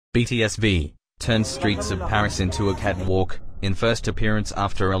BTS V turns streets of Paris into a catwalk, in first appearance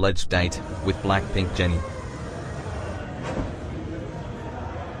after alleged date with BLACKPINK Jennie.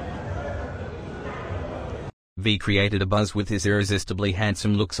 V created a buzz with his irresistibly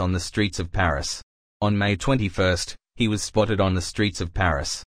handsome looks on the streets of Paris. On May 21, he was spotted on the streets of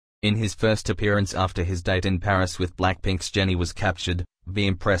Paris. In his first appearance after his date in Paris with BLACKPINK's Jennie was captured, V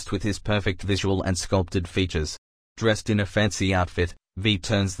impressed with his perfect visual and sculpted features. Dressed in a fancy outfit, V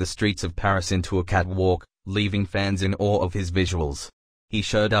turns the streets of Paris into a catwalk, leaving fans in awe of his visuals. He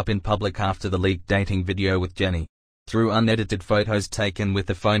showed up in public after the leaked dating video with Jennie. Through unedited photos taken with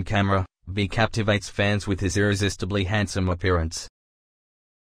the phone camera, V captivates fans with his irresistibly handsome appearance.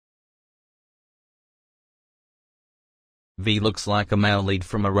 V looks like a male lead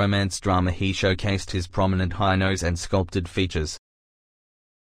from a romance drama. He showcased his prominent high nose and sculpted features.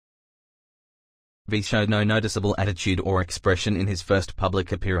 V showed no noticeable attitude or expression in his first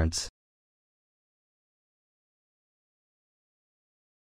public appearance.